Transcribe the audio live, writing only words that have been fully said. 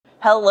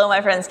Hello, my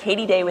friends.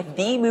 Katie Day with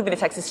the Moving to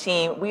Texas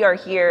team. We are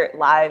here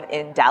live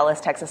in Dallas,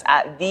 Texas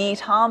at the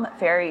Tom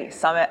Ferry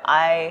Summit.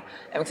 I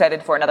am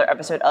excited for another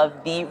episode of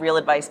the Real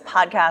Advice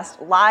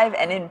podcast, live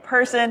and in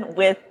person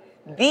with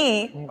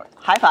the,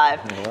 high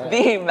five,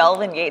 the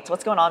Melvin Yates.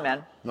 What's going on,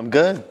 man? I'm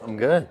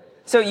good.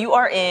 So you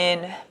are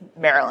in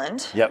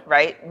Maryland, Yep.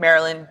 right?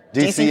 Maryland,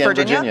 DC, and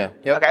Virginia?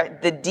 Yep. Okay,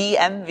 the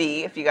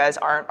DMV, if you guys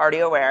aren't already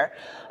aware.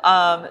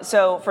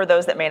 So for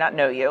those that may not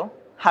know you,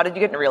 how did you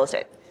get into real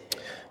estate?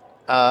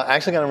 I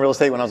actually got in real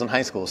estate when I was in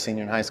high school,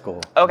 senior in high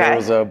school. Okay. There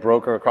was a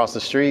broker across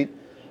the street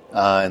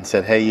and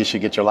said, hey, you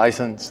should get your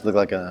license. Look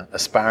like an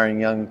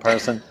aspiring young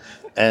person.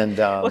 And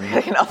Look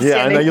like an outstanding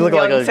yeah, I know you look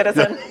like a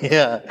citizen.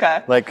 Yeah,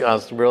 Okay. like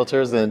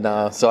realtors.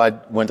 And so I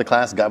went to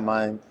class, got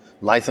my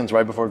license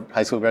right before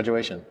high school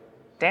graduation.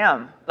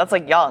 Damn, that's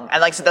like young. And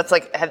like, so that's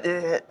like,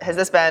 has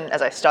this been,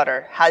 as I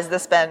stutter, has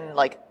this been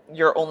like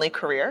your only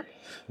career?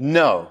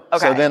 No.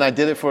 Okay. So then I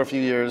did it for a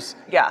few years.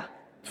 Yeah.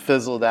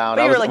 Fizzled out.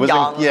 But you were like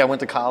young. I went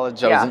to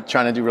college. I was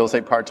trying to do real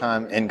estate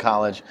part-time in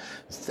college.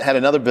 Had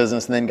another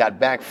business and then got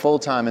back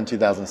full-time in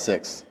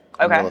 2006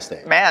 in real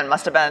estate. Man,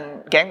 must have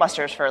been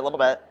gangbusters for a little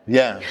bit.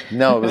 Yeah.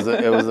 No, it was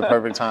the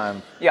perfect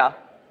time. Yeah.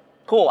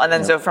 Cool. And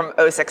then so from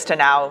 06 to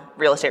now,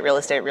 real estate.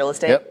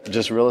 Yep,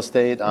 just real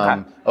estate.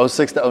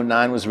 06 to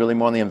 09 was really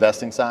more on the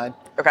investing side.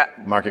 Okay.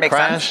 Market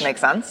crash.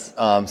 Makes sense.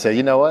 So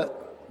you know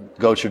what?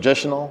 Go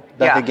traditional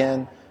back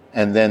again.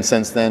 And then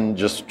since then,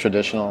 just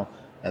traditional.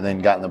 And then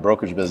got in the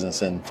brokerage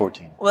business in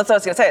 14. Well, that's what I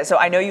was going to say. So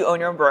I know you own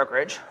your own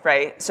brokerage,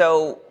 right?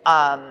 So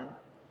I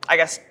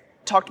guess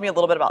talk to me a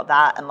little bit about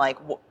that and like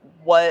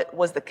what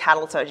was the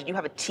catalyst? Did you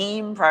have a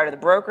team prior to the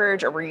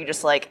brokerage, or were you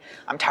just like,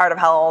 I'm tired of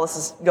how all this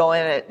is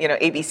going at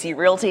ABC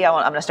Realty. I'm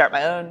going to start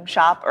my own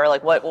shop, or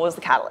like what was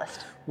the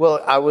catalyst?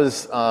 Well, I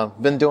was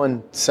been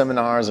doing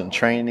seminars and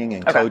training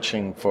and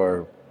coaching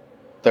for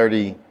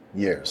 30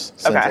 years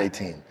since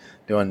 18.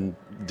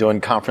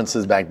 Doing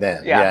conferences back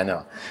then. Yeah, I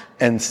know.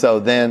 And so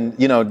then,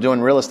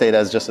 doing real estate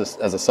as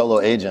a solo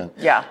agent,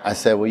 I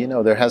said,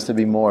 well, there has to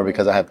be more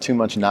because I have too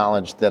much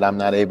knowledge that I'm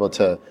not able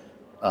to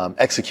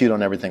execute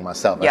on everything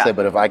myself. I said,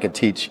 but if I could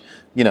teach,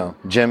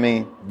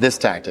 Jimmy this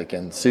tactic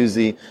and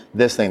Susie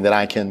this thing, that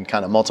I can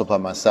kind of multiply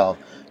myself.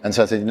 And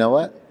so I said, you know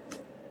what?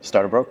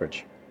 Start a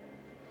brokerage.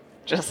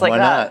 Just like Why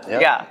that. not?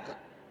 Yep. Yeah.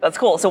 That's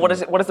cool. So what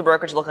does the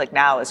brokerage look like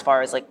now as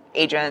far as like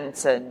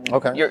agents and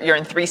you're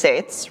in 3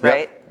 states,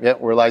 right? Yep.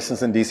 We're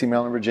licensed in DC,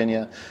 Maryland,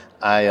 Virginia.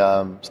 I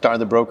started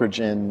the brokerage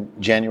in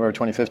January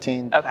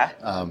 2015. Okay.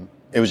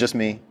 It was just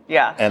me.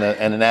 Yeah. And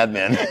an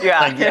admin.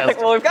 Yeah. Yes,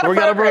 well, we've got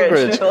a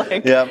brokerage.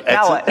 Like,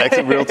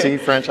 Exit Realty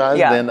franchise.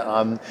 Yeah. Then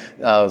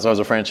so I was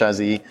a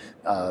franchisee.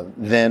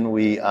 Then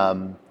we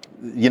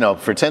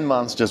for 10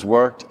 months just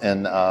worked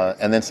and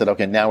then said,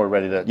 okay, now we're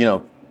ready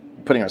to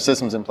putting our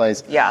systems in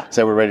place. Yeah.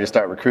 So we're ready to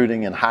start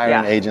recruiting and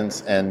hiring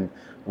agents, and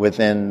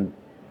within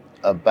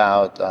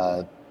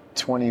about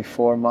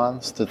 24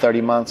 months to 30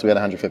 months, we had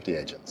 150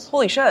 agents.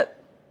 Holy shit.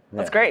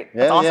 That's great.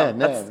 That's awesome.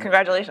 That's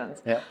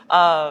congratulations.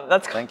 Yeah.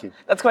 Thank you.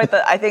 That's quite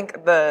I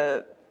think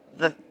the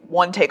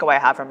one takeaway I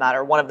have from that,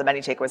 or one of the many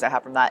takeaways I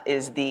have from that,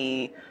 is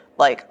the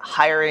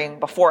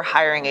before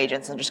hiring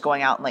agents and just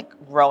going out and like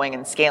growing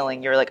and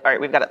scaling, you're like, all right,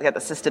 we've got to get the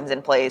systems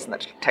in place and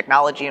the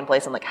technology in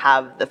place and like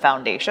have the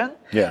foundation.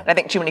 Yeah. And I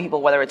think too many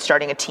people, whether it's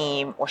starting a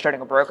team or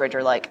starting a brokerage,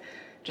 are like,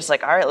 just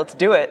like, all right, let's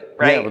do it.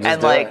 Right. Yeah, we'll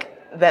just do it.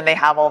 Then they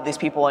have all of these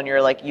people and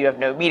you're like, you have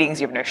no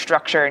meetings, you have no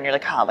structure, and you're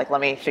like,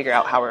 let me figure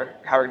out how we're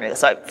going to do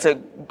this. So it's a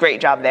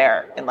great job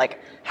there in like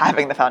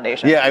having the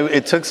foundation. Yeah,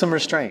 it took some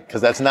restraint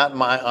because that's not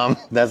my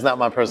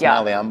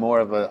personality. Yeah. I'm more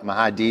of I'm a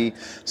high D,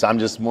 so I'm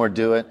just more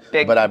do it.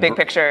 Big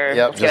picture.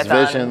 Yep, just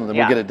vision.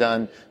 We'll get it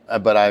done.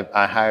 But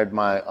I hired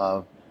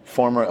my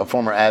former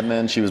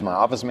admin. She was my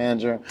office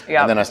manager.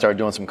 Yep. And then I started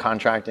doing some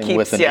contracting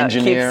with an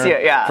engineer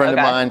friend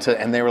of mine,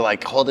 and they were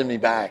like holding me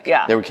back.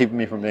 Yeah. They were keeping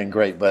me from being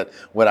great. But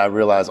what I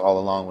realized all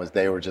along was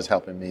they were just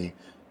helping me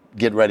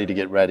get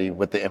ready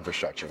with the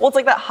infrastructure. Well, it's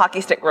like that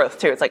hockey stick growth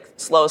too. It's like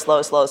slow,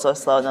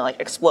 and then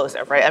like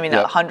explosive, right? I mean,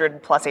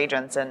 100 plus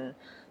agents in,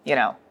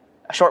 a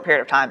short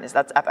period of time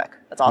that's epic.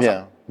 That's awesome.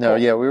 Yeah. No,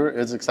 cool.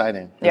 It's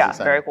exciting.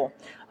 Very cool.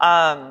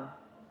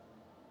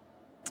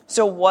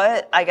 So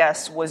what, I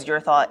guess, was your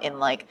thought in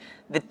like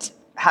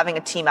having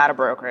a team at a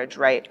brokerage,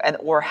 right?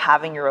 Or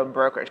having your own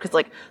brokerage? Because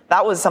like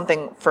that was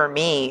something for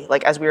me,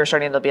 like as we were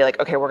starting to be like,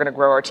 okay, we're going to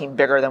grow our team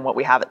bigger than what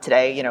we have it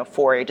today,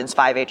 4 agents,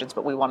 5 agents,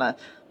 but we want to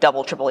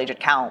double, triple agent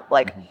count.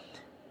 Like,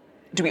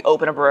 do we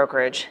open a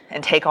brokerage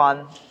and take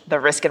on the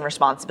risk and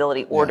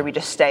responsibility, or do we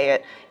just stay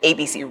at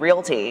ABC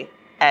Realty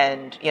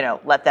and,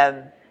 let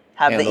them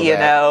have the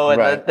E&O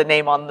and the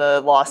name on the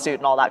lawsuit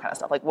and all that kind of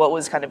stuff? Like, what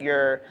was kind of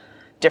your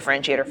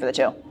differentiator for the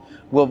two?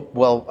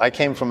 Well, I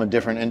came from a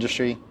different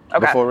industry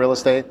before real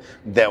estate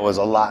that was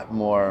a lot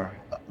more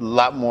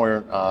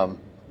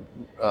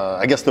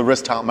I guess my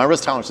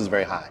risk tolerance is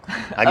very high.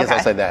 I guess I'll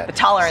say that. The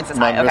tolerance is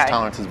high. My risk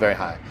tolerance is very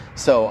high.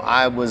 So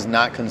I was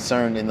not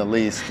concerned in the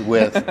least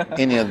with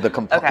any of the,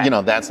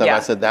 that stuff. Yeah. I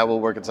said that will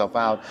work itself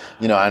out.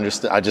 I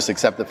understood. I just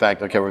accept the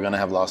fact, okay, we're going to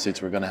have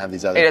lawsuits. We're going to have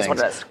these other things. It is what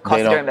it is.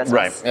 Cost of doing business.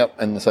 Right. Yep.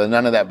 And so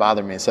none of that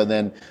bothered me. So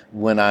then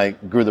when I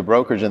grew the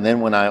brokerage, and then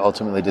when I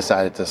ultimately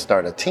decided to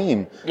start a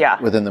team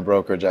within the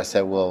brokerage, I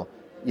said, well,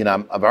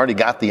 I've already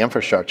got the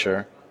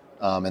infrastructure,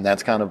 and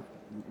that's kind of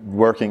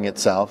working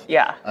itself.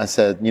 Yeah. I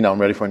said, I'm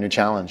ready for a new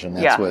challenge, and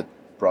that's what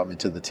brought me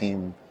to the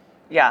team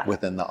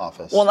within the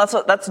office. Well,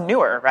 that's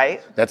newer,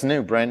 right? That's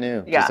new, brand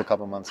new, just a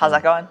couple months. How's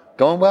that going?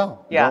 Going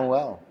well. Yeah. Going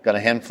well. Got a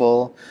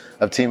handful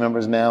of team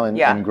members now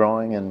and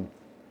growing. And,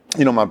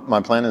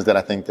 my plan is that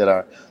I think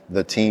that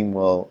the team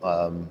will,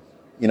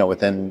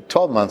 within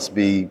 12 months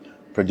be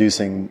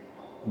producing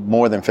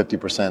more than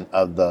 50%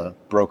 of the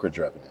brokerage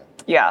revenue.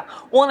 Yeah.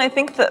 Well, and I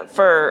think that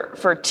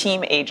for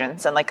team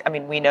agents, and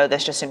we know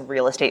this just in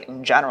real estate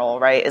in general,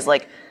 right, is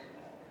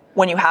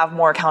when you have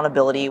more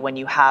accountability, when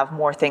you have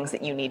more things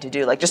that you need to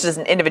do, just as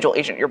an individual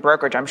agent, your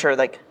brokerage, I'm sure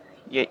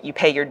you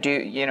pay your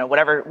due,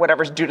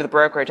 whatever's due to the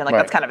brokerage, and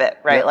that's kind of it,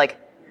 right?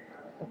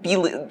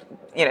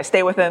 Yeah.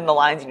 Stay within the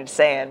lines you need to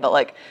stay in,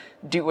 but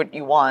do what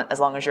you want as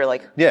long as you're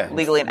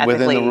legally and ethically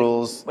within the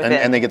rules,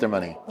 and they get their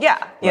money. Yeah.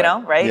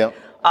 Right? Yep.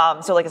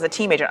 So as a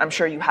team agent, I'm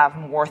sure you have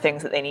more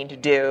things that they need to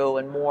do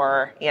and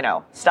more,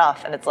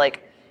 stuff. And it's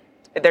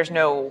there's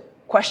no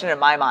question in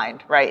my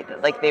mind, right?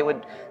 That they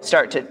would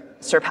start to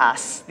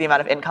surpass the amount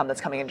of income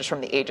that's coming in just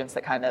from the agents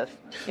that kind of,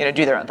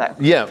 do their own thing.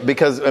 Yeah,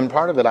 because, and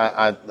part of it,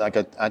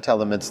 I tell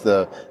them it's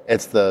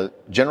the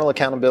general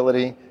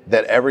accountability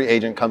that every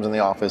agent comes in the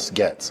office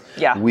gets.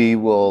 Yeah.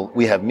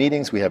 We have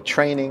meetings, we have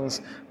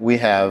trainings, we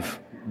have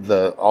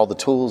all the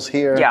tools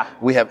here. Yeah.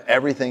 We have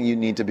everything you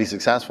need to be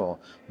successful,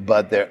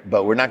 but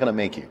we're not going to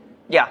make you.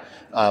 Yeah.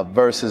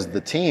 Versus the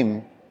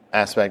team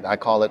aspect, I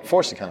call it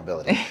forced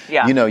accountability.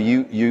 Yeah.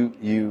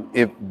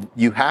 If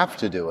you have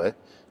to do it.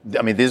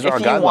 These are our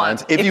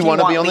guidelines. If you want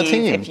to be on the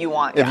team, if you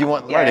want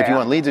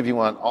leads, if you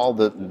want all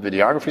the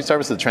videography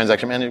service, the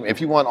transaction management,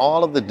 if you want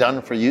all of the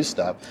done for you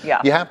stuff,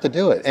 you have to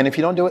do it. And if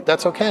you don't do it,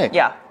 that's okay.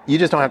 Yeah. You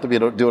just don't have to be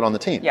able to do it on the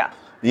team. Yeah.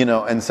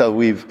 And so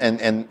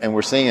and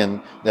we're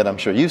seeing that, I'm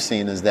sure you've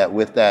seen, is that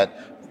with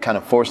that kind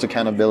of forced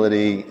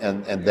accountability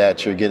and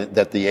that you're getting,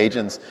 that the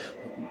agents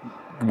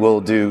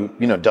will do,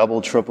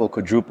 double, triple,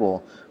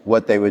 quadruple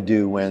what they would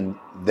do when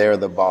they're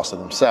the boss of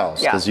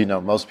themselves. Because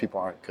most people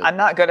aren't good. I'm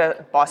not good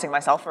at bossing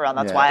myself around.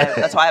 That's why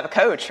I have a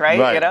coach, right?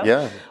 Right.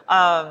 Yeah.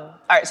 All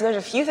right. So there's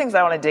a few things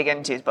I want to dig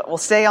into, but we'll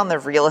stay on the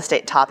real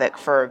estate topic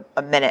for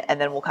a minute,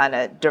 and then we'll kind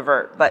of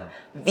divert. But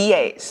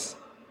VAs.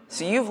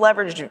 So you've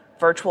leveraged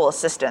virtual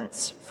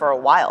assistants for a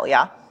while,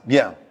 yeah?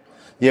 Yeah.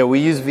 Yeah. We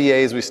use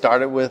VAs. We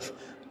started with.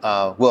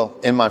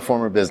 In my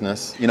former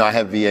business, I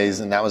had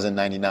VAs, and that was in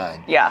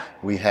 '99. Yeah.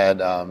 We had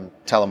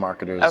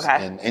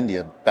telemarketers in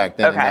India back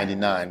then in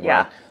 '99.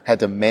 Where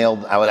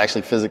I would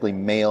actually physically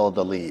mail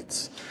the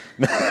leads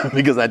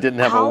because I didn't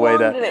have a way to.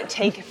 How long did it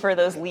take for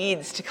those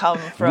leads to come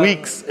from?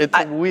 Weeks. It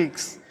took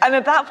weeks. And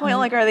at that point,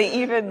 are they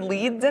even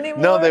leads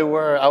anymore? No, they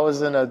were. I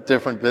was in a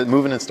different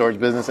moving and storage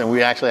business, and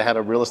we actually had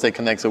a real estate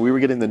connect. So we were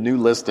getting the new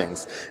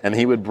listings, and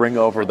he would bring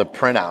over the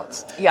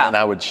printouts, and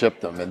I would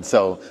ship them. And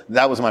so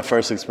that was my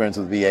first experience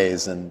with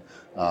VAs, and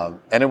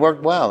it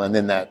worked well. And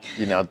then that,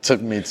 took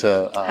me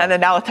to. And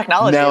then now with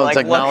technology. That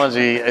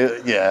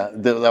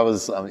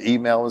was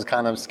email was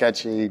kind of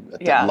sketchy.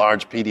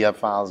 Large PDF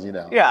files,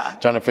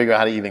 trying to figure out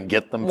how to even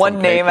get them.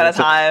 One name at a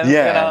time.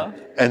 Yeah.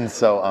 And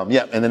so,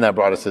 and then that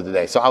brought us to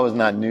today. So I was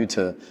not new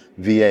to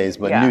VAs,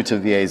 but new to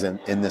VAs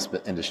in this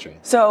industry.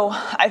 So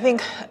I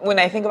think when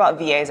I think about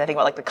VAs, I think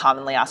about the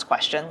commonly asked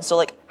questions.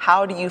 So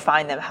how do you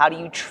find them? How do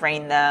you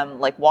train them?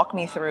 Walk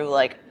me through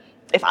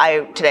if I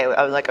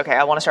was okay,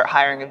 I want to start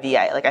hiring a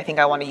VA. I think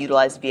I want to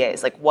utilize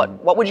VAs.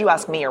 What would you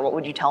ask me, or what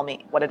would you tell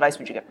me? What advice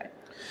would you give me?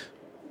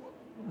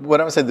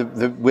 What I would say,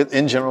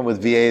 in general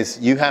with VAs,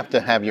 you have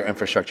to have your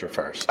infrastructure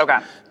first. Okay.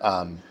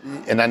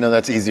 And I know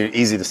that's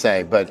easy to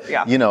say, but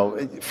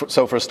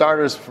so for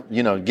starters,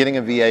 getting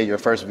a VA, your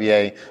first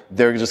VA,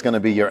 they're just going to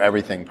be your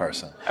everything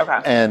person. Okay.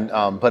 And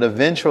but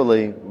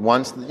eventually,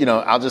 once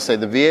I'll just say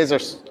the VAs are.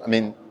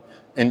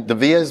 And the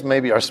VAs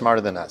maybe are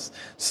smarter than us,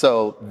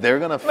 so they're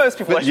gonna. Most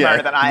people are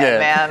smarter than I am,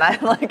 man.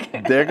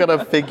 I'm They're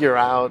gonna figure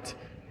out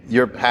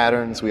your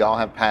patterns. We all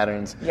have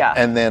patterns. Yeah.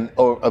 And then,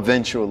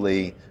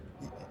 eventually,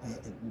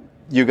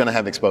 you're gonna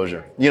have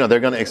exposure.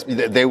 They're gonna.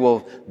 They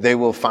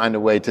will find a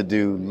way to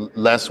do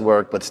less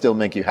work, but still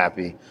make you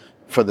happy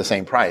for the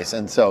same price.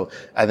 And so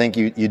I think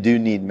you do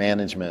need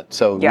management.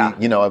 So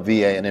a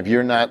VA, and if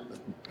you're not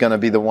going to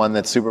be the one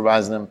that's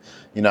supervising them,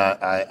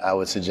 I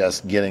would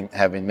suggest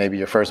having maybe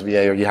your first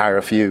VA, or you hire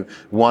a few.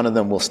 One of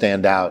them will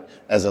stand out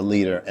as a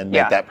leader and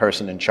make that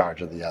person in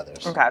charge of the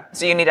others. Okay,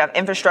 so you need to have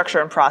infrastructure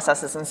and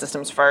processes and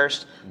systems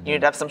first. Mm-hmm. You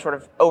need to have some sort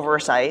of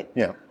oversight.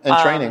 Yeah, and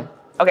training.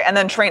 Okay, and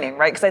then training,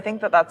 right? Because I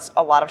think that's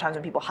a lot of times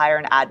when people hire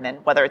an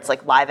admin, whether it's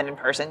live and in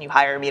person, you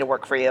hire me to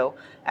work for you,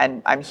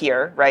 and I'm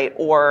here, right?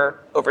 Or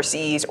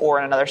overseas, or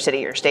in another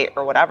city or state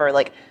or whatever.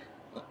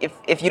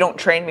 if you don't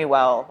train me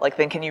well, like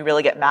then can you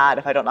really get mad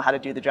if I don't know how to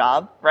do the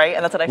job, right?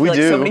 And that's what I feel like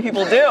do. so many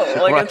people do.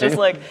 Like Right. it's just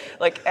like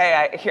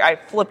hey, I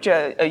flipped you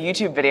a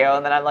YouTube video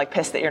and then I'm like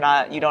pissed that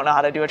you don't know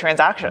how to do a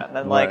transaction,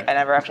 and like Right. I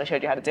never actually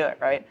showed you how to do it,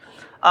 right?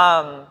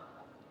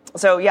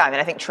 So yeah, I mean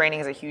I think training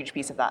is a huge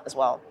piece of that as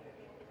well.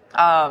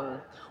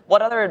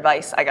 What other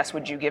advice, I guess,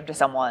 would you give to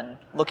someone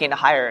looking to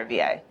hire a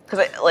VA? Because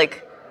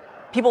like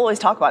people always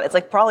talk about it. It's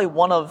like probably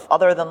one of,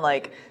 other than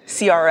like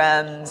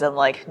CRMs and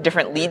like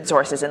different lead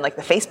sources in like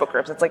the Facebook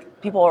groups, it's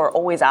like people are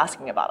always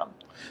asking about them.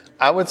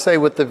 I would say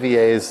with the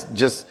VAs,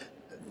 just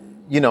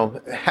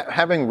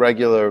having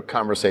regular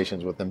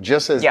conversations with them,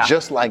 just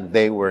like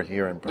they were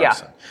here in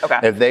person. Yeah. Okay.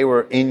 If they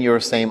were in your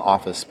same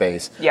office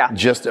space,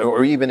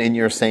 or even in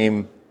your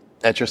same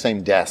at your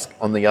same desk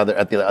at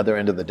the other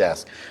end of the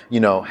desk,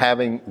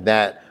 having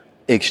that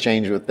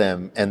exchange with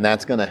them, and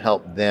that's going to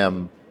help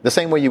them the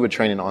same way you would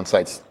train an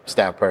on-site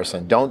staff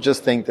person. Don't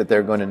just think that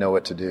they're going to know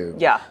what to do.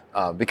 Yeah.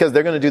 Because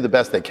they're going to do the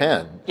best they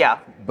can. Yeah.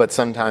 But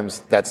sometimes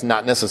that's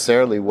not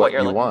necessarily what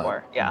you're you looking want.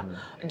 for. Yeah.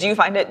 Mm-hmm. Do you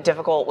find it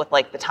difficult with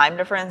like the time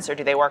difference, or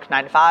do they work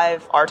 9 to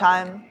 5, our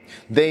time?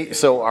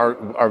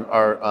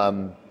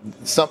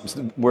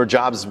 Where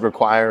jobs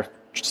require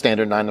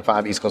standard 9 to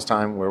 5 East Coast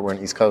time, where we're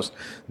in East Coast,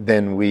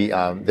 then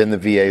the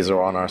VAs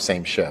are on our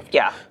same shift.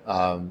 Yeah.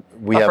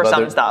 We have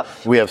some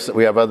stuff. We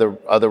have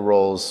other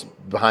roles,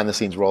 behind the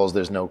scenes roles.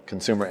 There's no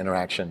consumer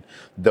interaction.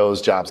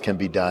 Those jobs can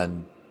be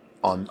done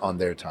on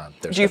their time.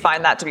 Do you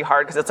find that to be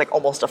hard because it's like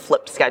almost a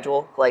flipped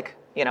schedule? Like,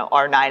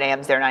 our 9 a.m.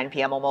 is their 9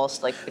 p.m.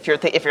 almost. Like if you're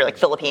like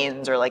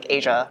Philippines or like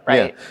Asia,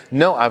 right? Yeah.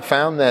 No, I've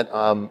found that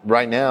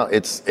right now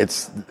it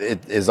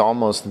is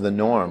almost the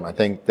norm. I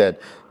think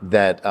that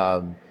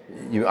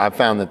I've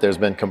found that there's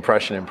been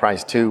compression in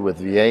price too with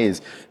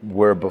VAs,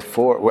 where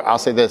before, I'll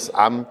say this,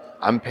 I'm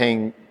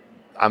paying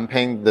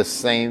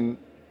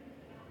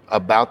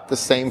about the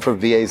same for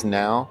VAs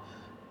now,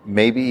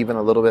 maybe even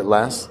a little bit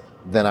less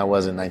than I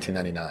was in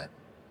 1999.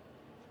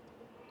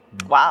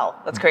 Wow,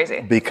 that's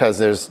crazy.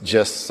 Because it's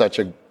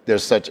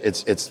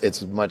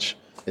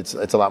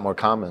a lot more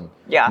common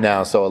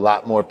now. So a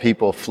lot more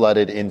people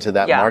flooded into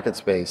that market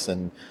space,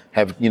 and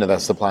have,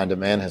 that supply and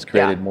demand has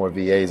created more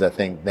VAs, I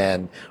think,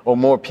 or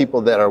more people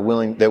that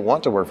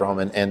want to work from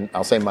home. And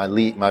I'll say my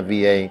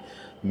VA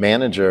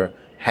manager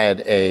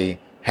had a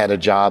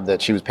job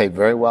that she was paid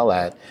very well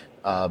at,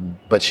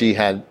 but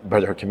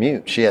her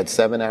commute, she had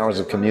 7 hours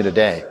of commute a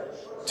day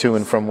to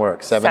and from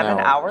work, 7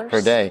 hours per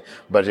day,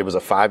 but it was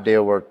a 5-day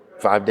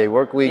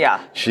work week.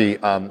 Yeah. She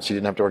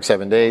didn't have to work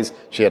 7 days.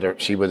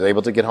 She was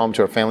able to get home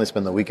to her family,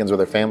 spend the weekends with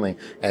her family,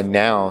 and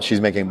now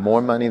she's making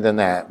more money than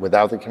that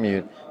without the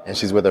commute, and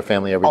she's with her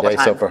family every day.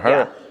 So for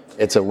her,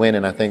 it's a win,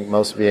 and I think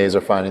most VAs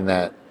are finding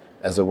that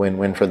as a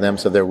win-win for them,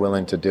 so they're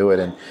willing to do it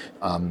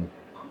and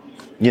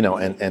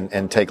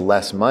take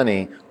less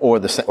money or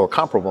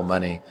comparable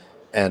money,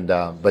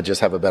 but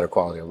just have a better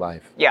quality of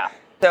life. Yeah.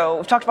 So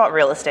we've talked about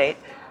real estate.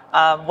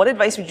 What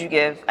advice would you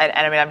give? And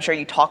I mean, I'm sure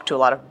you talk to a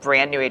lot of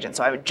brand new agents.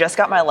 So I just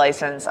got my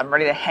license. I'm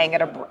ready to hang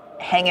it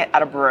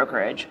at a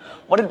brokerage.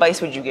 What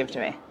advice would you give to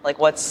me? Like,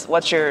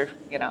 what's your,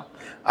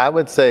 I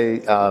would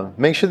say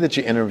make sure that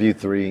you interview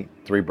three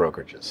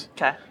brokerages.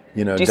 Okay.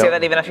 Do you say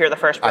that even if you're the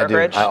first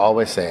brokerage? I do. I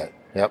always say it.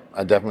 Yep,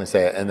 I definitely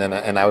say it.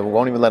 And I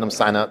won't even let them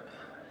sign up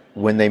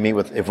when they meet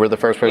if we're the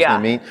first person to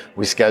meet,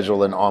 we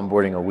schedule an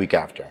onboarding a week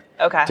after.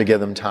 Okay. To give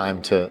them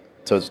time to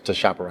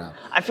shop around.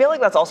 I feel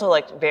like that's also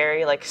like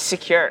very like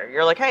secure.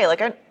 You're like, hey,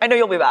 like I know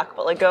you'll be back,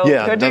 but like go do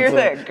your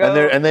thing.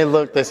 And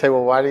they say,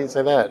 well, why do you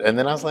say that? And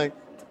then I was like,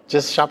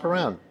 just shop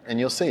around and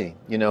you'll see,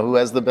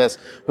 who's the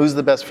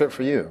best fit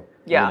for you.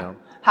 Yeah.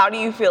 How do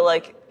you feel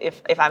like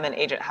if I'm an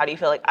agent, how do you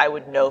feel like I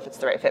would know if it's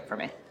the right fit for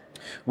me?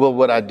 Well,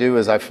 what I do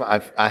is I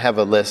have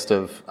a list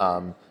of,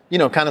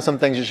 kind of some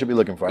things you should be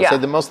looking for. I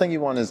said the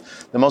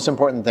most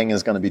important thing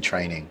is going to be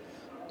training.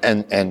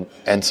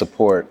 And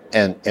support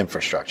and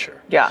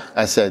infrastructure. Yeah.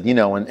 I said,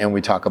 and we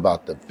talk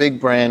about the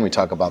big brand, we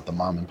talk about the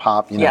mom and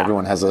pop.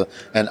 Everyone has an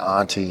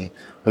auntie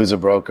who's a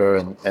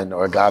broker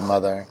or a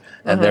godmother,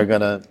 and they're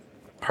gonna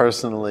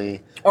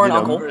personally or an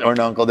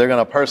uncle. They're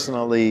gonna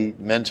personally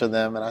mentor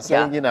them. And I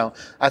said,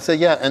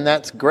 and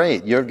that's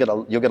great. You'll get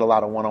a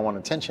lot of one-on-one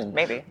attention.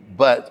 Maybe.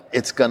 But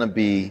it's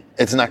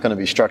not gonna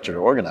be structured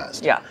or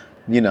organized. Yeah.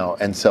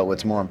 And so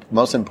what's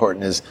most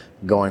important is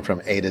going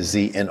from A to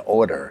Z in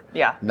order.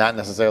 Yeah. Not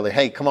necessarily,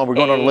 hey, come on, we're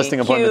going on a listing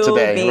appointment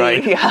today,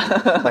 right?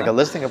 Yeah. Like a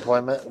listing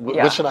appointment,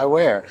 what should I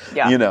wear?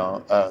 Yeah.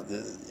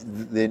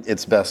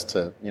 It's best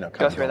to,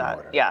 go through that.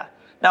 Order. Yeah.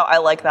 No, I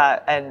like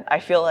that. And I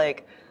feel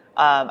like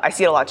I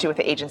see it a lot too with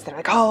the agents that are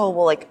like, oh,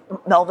 well, like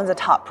Melvin's a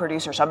top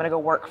producer, so I'm going to go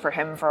work for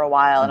him for a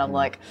while. And I'm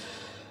like,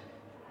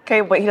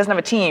 okay, but he doesn't have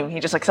a team. He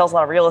just like sells a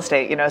lot of real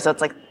estate, So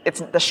it's like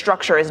the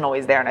structure isn't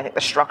always there, and I think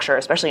the structure,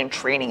 especially in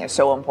training, is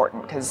so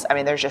important because I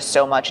mean, there's just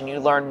so much, and you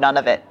learn none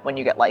of it when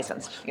you get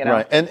licensed.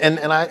 Right,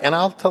 and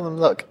I'll tell them,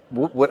 look,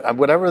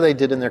 whatever they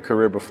did in their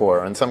career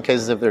before, in some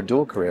cases if they're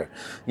dual career,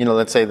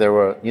 let's say they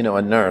were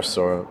a nurse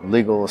or a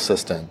legal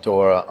assistant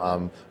or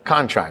a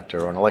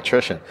contractor or an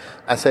electrician.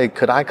 I say,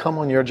 could I come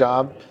on your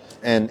job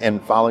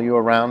and follow you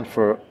around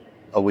for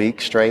a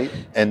week straight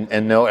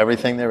and know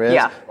everything there is?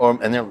 Yeah.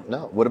 And they're,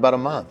 no, what about a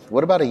month?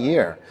 What about a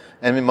year?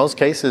 And in most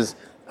cases,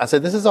 I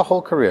said, this is a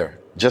whole career,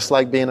 just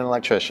like being an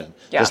electrician,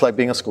 just like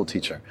being a school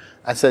teacher.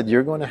 I said,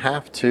 you're going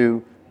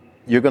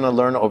to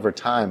learn over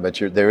time, but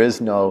there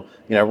is no,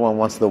 everyone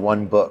wants the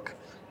one book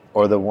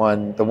or the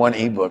one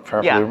ebook.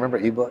 Perfectly. Yeah. Remember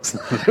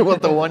ebooks? They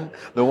want the one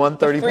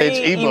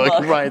 30-page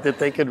ebook, right, that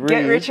they could read.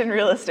 Get rich in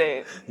real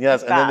estate.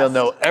 Yes, and then they'll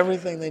know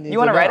everything they need to know. You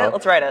want to write it?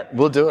 Let's write it.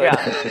 We'll do it.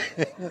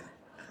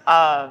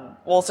 Yeah.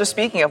 Well, so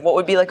speaking of, what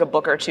would be like a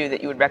book or two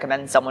that you would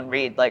recommend someone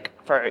read, like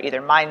for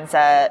either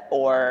mindset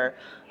or,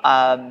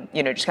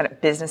 just kind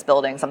of business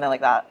building, something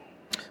like that?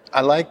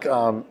 I like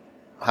How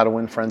to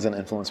Win Friends and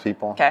Influence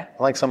People. Okay.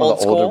 I like some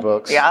of the older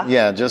books. Yeah.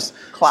 Yeah, just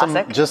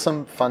classic.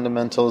 Some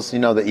fundamentals.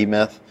 The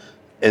E-Myth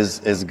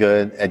is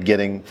good at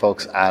getting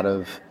folks out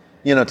of,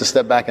 to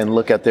step back and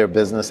look at their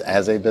business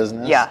as a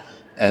business. Yeah.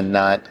 And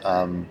not,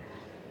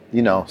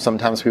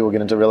 sometimes people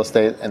get into real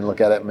estate and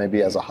look at it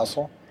maybe as a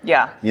hustle.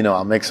 Yeah.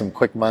 I'll make some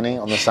quick money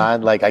on the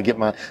side. Like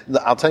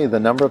I'll tell you, the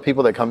number of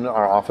people that come to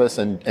our office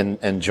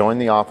and join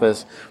the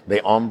office,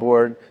 they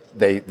onboard,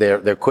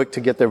 they're quick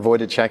to get their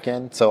voided check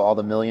in, so all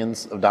the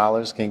millions of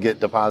dollars can get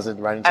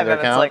deposited right into their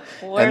account.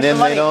 And then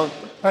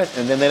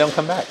they don't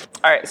come back.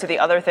 All right. So the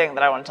other thing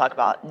that I want to talk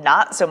about,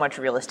 not so much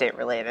real estate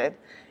related,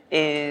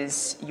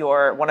 is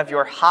one of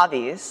your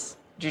hobbies,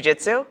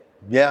 jiu-jitsu.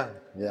 Yeah.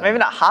 Maybe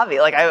not hobby,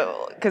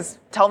 because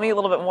tell me a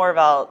little bit more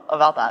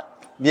about that.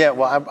 Yeah,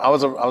 well, I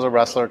was a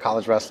wrestler,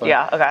 college wrestler.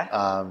 Yeah, okay.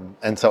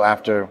 And so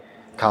after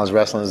college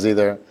wrestling is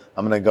either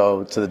I'm going to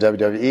go to the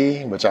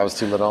WWE, which I was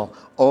too little,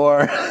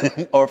 or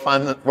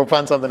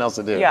find something else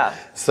to do. Yeah.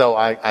 So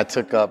I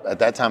took up, at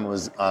that time it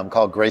was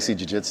called Gracie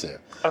Jiu-Jitsu.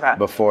 Okay.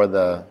 Before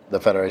the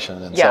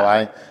Federation. And so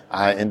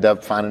I ended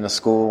up finding a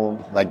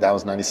school, like that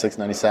was 96,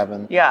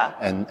 97. Yeah.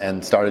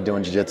 And started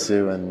doing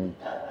Jiu-Jitsu and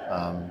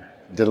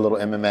did a little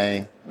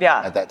MMA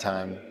at that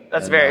time.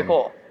 That's very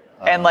cool.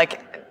 And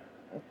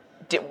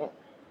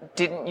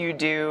didn't you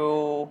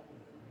do?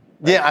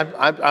 Yeah,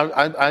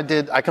 I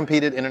did. I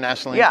competed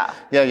internationally. Yeah.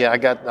 I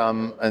got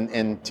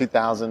in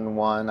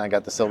 2001. I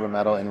got the silver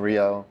medal in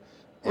Rio.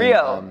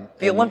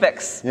 The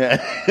Olympics.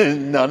 Yeah,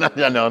 no,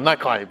 not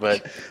quite,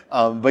 but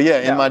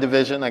in my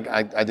division,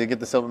 I did get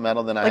the silver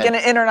medal. Then an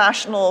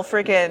international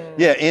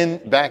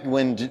freaking. Back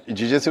when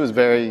jiu-jitsu was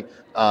very,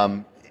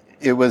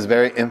 it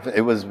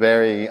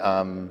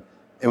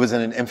was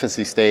in an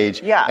infancy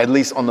stage. Yeah. At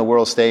least on the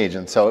world stage,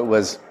 and so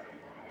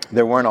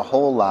there weren't a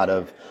whole lot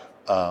of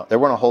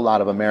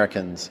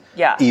Americans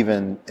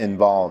even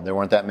involved. There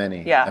weren't that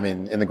many. Yeah. I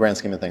mean, in the grand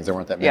scheme of things, there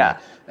weren't that many. Yeah.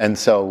 And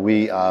so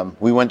we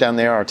went down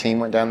there, our team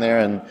went down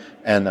there,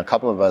 and a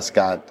couple of us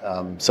got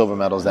silver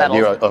medals that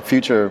year. A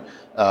future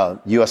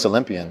U.S.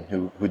 Olympian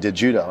who did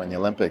judo in the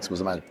Olympics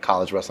was my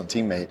college wrestling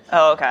teammate.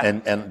 Oh,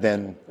 okay. And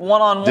then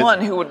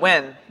one-on-one, who would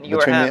win? You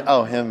or him?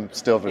 Him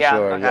still for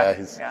sure.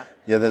 Okay.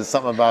 Yeah, there's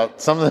something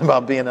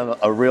about being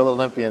a real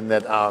Olympian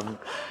that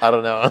I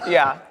don't know.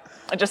 Yeah.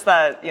 Just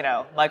that,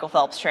 Michael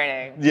Phelps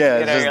training. Yeah,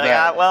 you're like,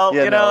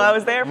 I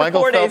was there for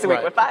 4 days a week,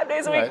 but 5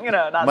 days a week,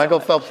 not Michael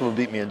so Phelps will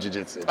beat me in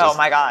jiu-jitsu. Oh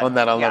my God. On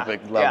that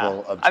Olympic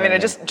level of training. I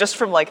mean, just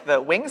from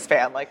the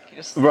wingspan,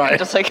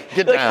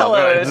 get down,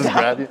 hello. Right, just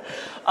grab you.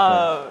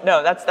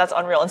 No, that's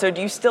unreal. And so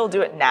do you still do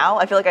it now?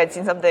 I feel like I'd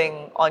seen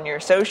something on your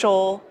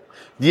social.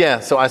 Yeah,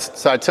 so I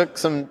took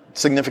some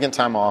significant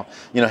time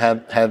off,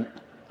 had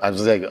I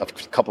was like a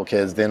couple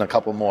kids, then a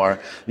couple more,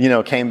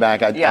 came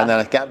back, and then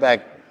I got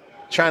back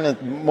trying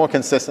to more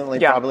consistently,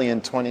 probably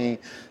in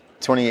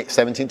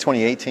 2017,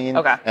 2018.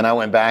 Okay. And I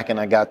went back and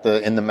I got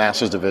in the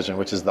Masters division,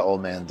 which is the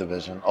old man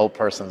division, old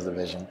person's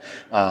division.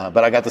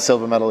 But I got the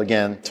silver medal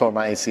again, tore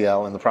my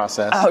ACL in the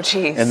process. Oh,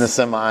 geez. In the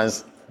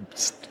semis,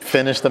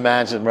 finished the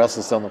match and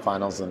wrestled still in the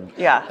finals and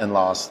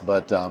lost.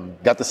 But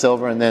got the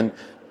silver and then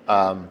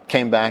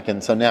came back.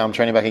 And so now I'm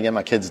training back again.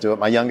 My kids do it.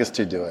 My youngest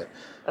two do it.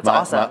 That's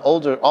awesome.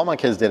 All my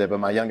kids did it, but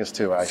my youngest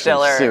two are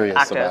actually serious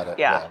active. About it.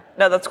 Yeah.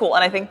 No, that's cool.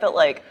 And I think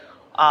that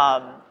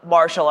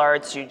martial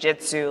arts,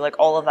 jiu-jitsu,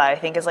 all of that, I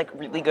think is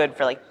really good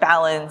for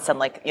balance and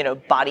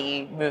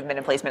body movement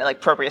and placement and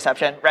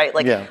proprioception,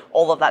 right?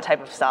 All of that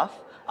type of stuff.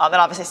 And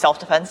obviously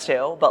self-defense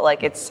too, but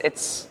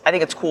it's I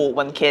think it's cool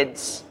when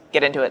kids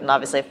get into it, and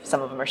obviously if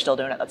some of them are still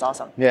doing it, that's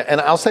awesome. Yeah,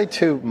 and I'll say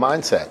too,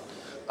 mindset.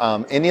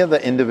 Any of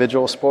the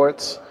individual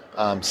sports,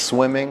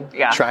 swimming,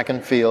 track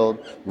and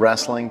field,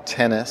 wrestling,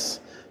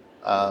 tennis,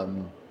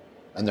 and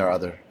there are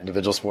other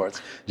individual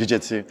sports,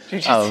 jiu-jitsu.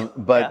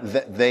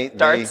 But they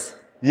darts.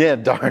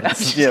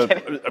 Darts,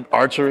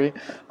 archery,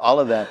 all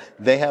of that.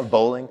 They have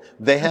bowling.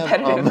 They have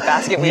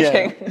basket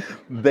weaving.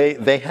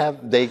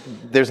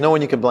 There's no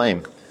one you can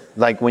blame.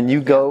 When you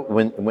go,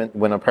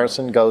 when a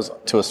person goes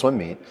to a swim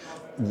meet,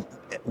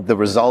 the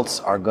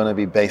results are going to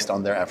be based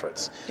on their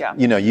efforts. Yeah.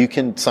 You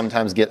can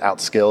sometimes get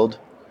outskilled,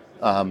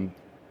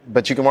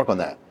 but you can work on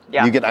that.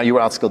 Yeah. You were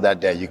outskilled that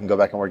day. You can go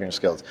back and work on your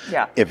skills.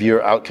 Yeah. If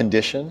you're out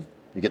conditioned,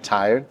 you get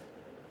tired.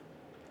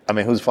 I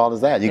mean, whose fault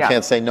is that? You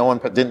can't say no one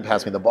didn't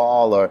pass me the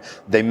ball, or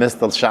they missed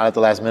the shot at the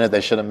last minute.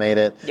 They should have made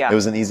it. Yeah. It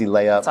was an easy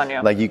layup. It's on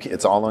you. Like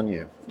it's all on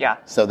you. Yeah.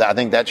 So I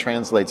think that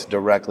translates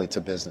directly to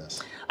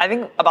business. I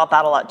think about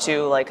that a lot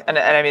too. Like, and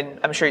I mean,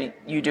 I'm sure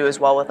you do as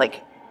well with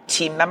like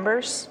team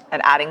members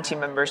and adding team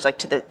members like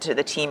to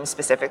the team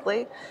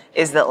specifically.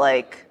 Is that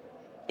like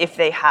if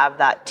they have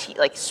that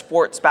like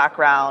sports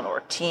background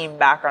or team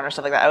background or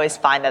stuff like that, I always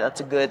find that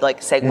that's a good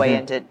like segue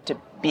into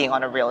being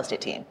on a real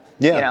estate team.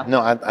 Yeah. You know?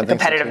 No, I think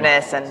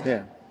competitiveness so too. and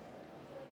yeah.